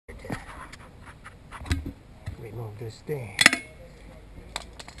remove this thing.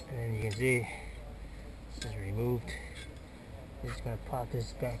 And then you can see this is removed. Just gonna pop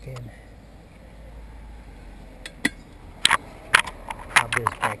this back in. Pop this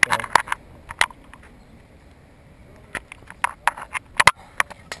back up.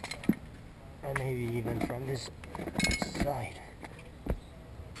 And maybe even from this side.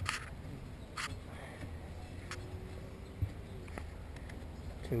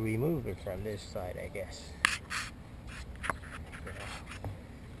 To remove it from this side, I guess. Okay.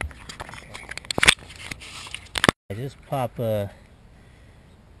 I just pop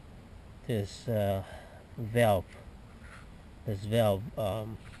this valve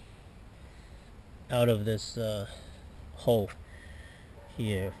out of this hole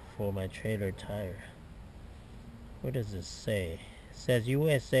here for my trailer tire. What does this say? It says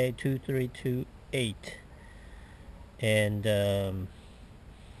USA 2328, and I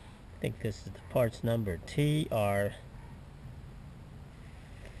think this is the parts number TR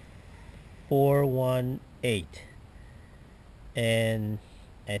 418, and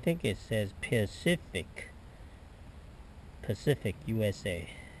I think it says Pacific USA.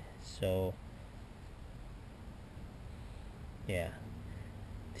 So yeah,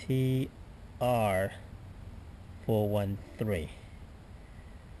 TR 413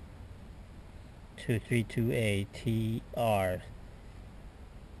 2328 TR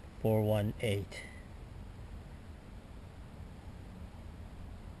 418.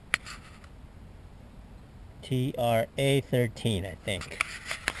 TRA 13, I think.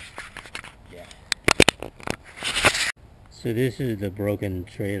 Yeah. So this is the broken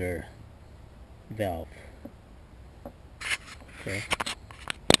trailer valve. Okay.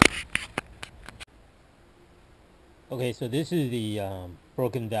 Okay, so this is the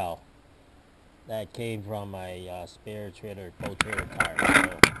broken valve that came from my spare trailer, boat trailer tire.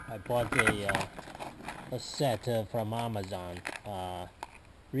 So I bought a set from Amazon,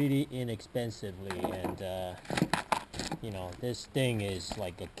 really inexpensively, and you know, this thing is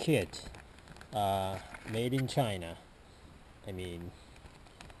like a kit, made in China. I mean,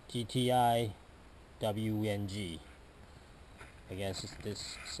 GTI WNG. I guess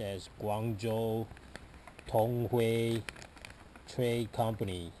this says Guangzhou Tonghui Trade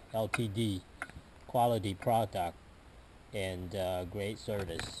Company Ltd. Quality product and great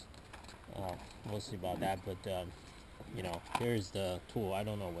service. We'll see about that, but you know, here's the tool. I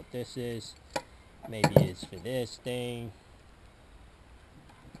don't know what this is. Maybe it's for this thing.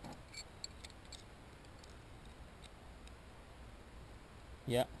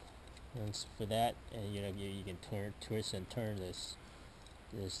 Yep, it's for that. And you know, you can twist and turn this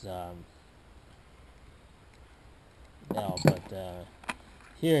valve. But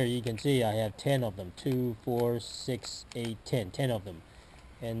here you can see I have 10 of them. 2, 4, 6, 8, 10. 10 of them.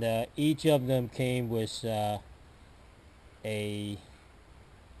 And each of them came with a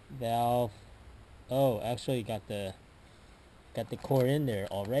valve. Oh, actually got the core in there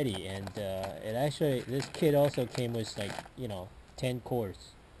already, and it actually, this kit also came with, like, you know, 10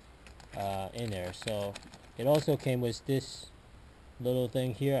 cores in there. So it also came with this little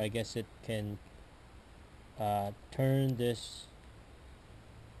thing here. I guess it can turn this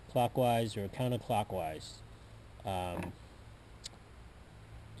clockwise or counterclockwise,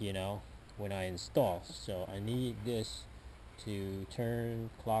 you know, when I install. So I need this to turn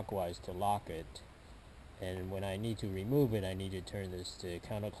clockwise to lock it, and when I need to remove it, I need to turn this to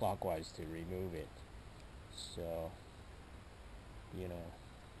counterclockwise to remove it. So, you know,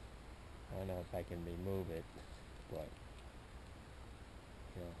 I don't know if I can remove it, but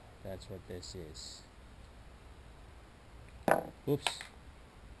you know, that's what this is. Oops.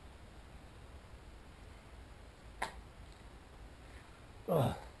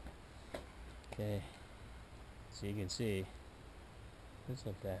 Ugh. Okay, so you can see this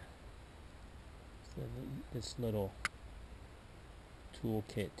up there. So this little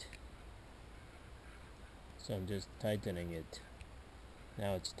toolkit. So I'm just tightening it.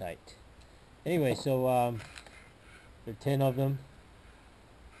 Now it's tight. Anyway, so there are 10 of them.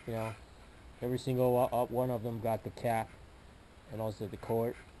 You know, every single one of them got the cap, and also the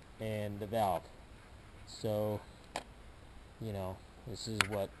cord and the valve. So, you know, this is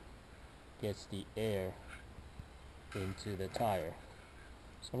what gets the air into the tire.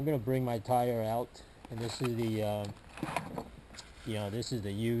 So I'm gonna bring my tire out, and this is the you know, this is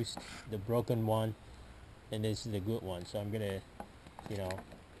the used, the broken one, and this is the good one. So I'm gonna, you know,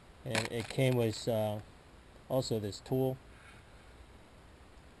 and it came with also this tool,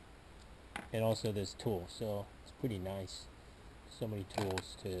 and also this tool. So it's pretty nice. So many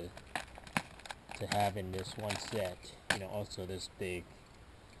tools to have in this one set. You know, also this big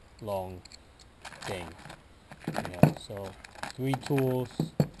long thing. So 3 tools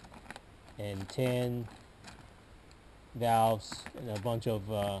and 10 valves and a bunch of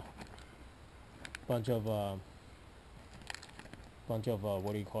what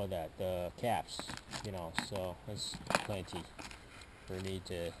do you call that? The caps, So that's plenty for me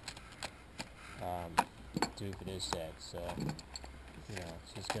to do for this set. So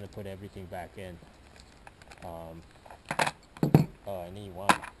just gonna put everything back in. Oh, I need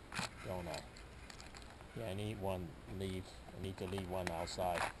one, don't I? Yeah, I need one leaf. I need to leave one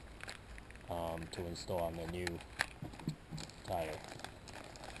outside to install on the new tire.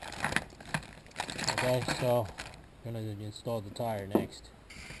 Okay, so I'm gonna install the tire next.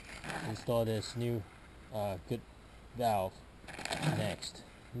 Install this new good valve next.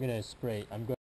 I'm gonna